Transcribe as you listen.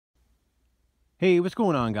Hey, what's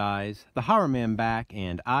going on, guys? The Horror Man back,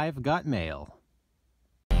 and I've got mail.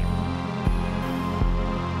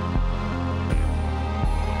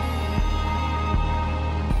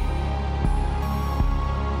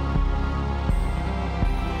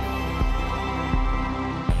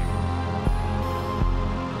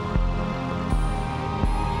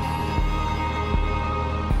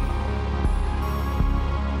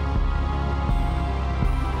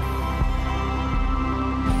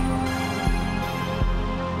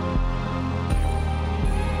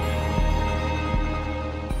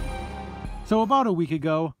 So about a week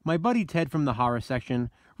ago, my buddy Ted from the horror section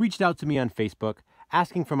reached out to me on Facebook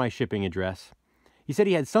asking for my shipping address. He said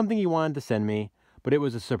he had something he wanted to send me, but it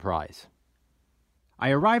was a surprise. I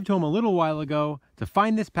arrived home a little while ago to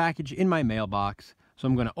find this package in my mailbox, so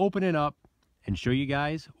I'm going to open it up and show you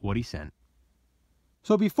guys what he sent.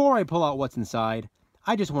 So before I pull out what's inside,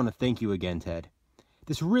 I just want to thank you again, Ted.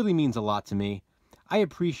 This really means a lot to me. I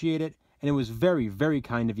appreciate it, and it was very, very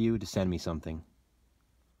kind of you to send me something.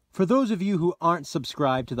 For those of you who aren't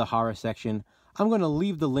subscribed to the horror section, I'm going to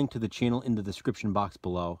leave the link to the channel in the description box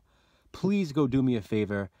below. Please go do me a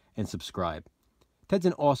favor and subscribe. Ted's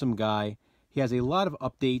an awesome guy. He has a lot of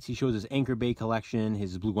updates. He shows his Anchor Bay collection,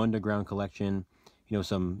 his Blue Underground collection, you know,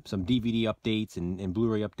 some DVD updates and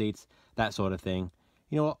Blu-ray updates, that sort of thing.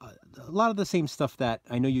 You know, a lot of the same stuff that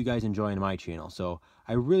I know you guys enjoy on my channel. So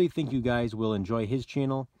I really think you guys will enjoy his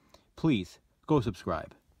channel. Please go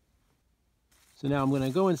subscribe. So now I'm going to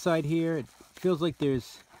go inside here. It feels like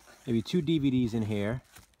there's maybe 2 DVDs in here.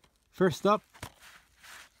 First up,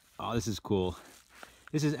 oh, this is cool.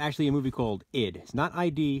 This is actually a movie called Id. It's not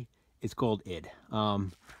ID, it's called Id. A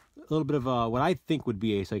little bit of what I think would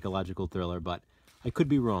be a psychological thriller, but I could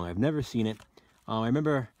be wrong. I've never seen it. I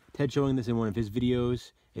remember Ted showing this in one of his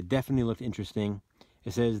videos. It definitely looked interesting.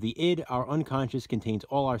 It says, the id, our unconscious, contains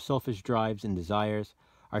all our selfish drives and desires.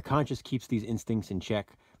 Our conscious keeps these instincts in check,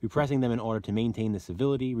 repressing them in order to maintain the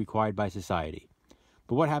civility required by society.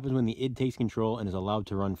 But what happens when the id takes control and is allowed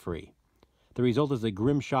to run free? The result is a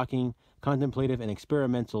grim, shocking, contemplative, and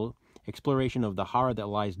experimental exploration of the horror that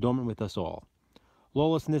lies dormant with us all.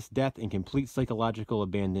 Lawlessness, death, and complete psychological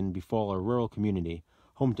abandon befall a rural community,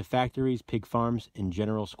 home to factories, pig farms, and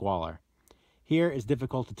general squalor. Here it's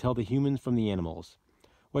difficult to tell the humans from the animals.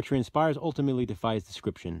 What transpires ultimately defies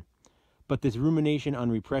description. But this rumination on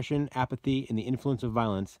repression, apathy, and the influence of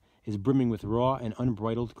violence is brimming with raw and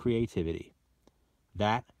unbridled creativity.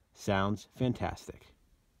 That sounds fantastic.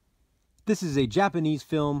 This is a Japanese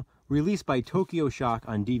film released by Tokyo Shock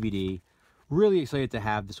on DVD. Really excited to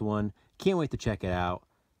have this one. Can't wait to check it out.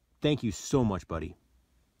 Thank you so much, buddy.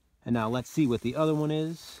 And now let's see what the other one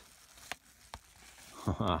is.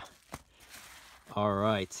 All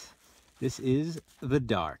right. This is The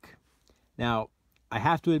Dark. Now, I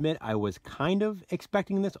have to admit, I was kind of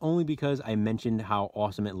expecting this only because I mentioned how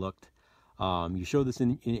awesome it looked. You showed this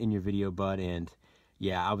in your video, bud, and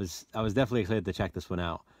yeah, I was definitely excited to check this one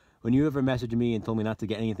out. When you ever messaged me and told me not to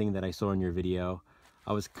get anything that I saw in your video,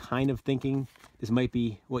 I was kind of thinking this might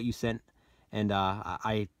be what you sent, and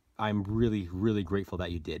I'm really, really grateful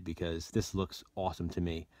that you did, because this looks awesome to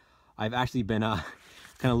me. I've actually been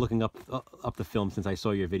kind of looking up the film since I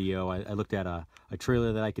saw your video. I looked at a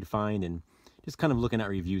trailer that I could find and just kind of looking at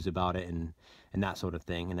reviews about it and that sort of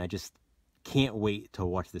thing. And I just can't wait to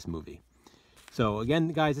watch this movie. So again,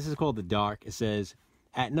 guys, this is called The Dark. It says,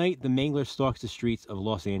 at night, the Mangler stalks the streets of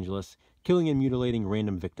Los Angeles, killing and mutilating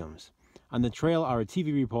random victims. On the trail are a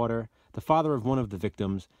TV reporter, the father of one of the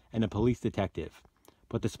victims, and a police detective.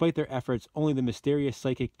 But despite their efforts, only the mysterious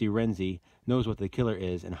psychic DeRenzi knows what the killer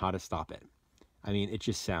is and how to stop it. I mean, it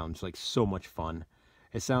just sounds like so much fun.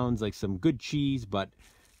 It sounds like some good cheese, but,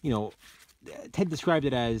 you know, Ted described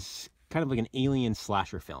it as kind of like an alien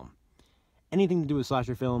slasher film. Anything to do with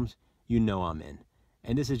slasher films, you know I'm in.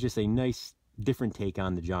 And this is just a nice, different take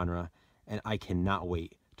on the genre, and I cannot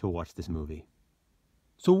wait to watch this movie.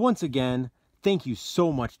 So once again, thank you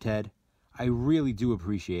so much, Ted. I really do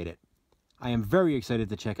appreciate it. I am very excited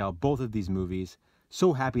to check out both of these movies,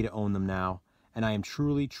 so happy to own them now, and I am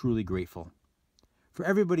truly, truly grateful. For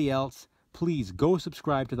everybody else, please go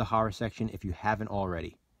subscribe to the horror section if you haven't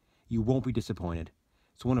already. You won't be disappointed.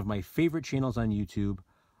 It's one of my favorite channels on YouTube.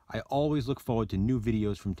 I always look forward to new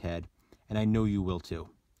videos from Ted, and I know you will too.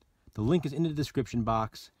 The link is in the description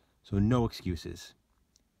box, so no excuses.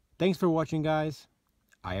 Thanks for watching, guys.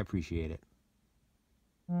 I appreciate it.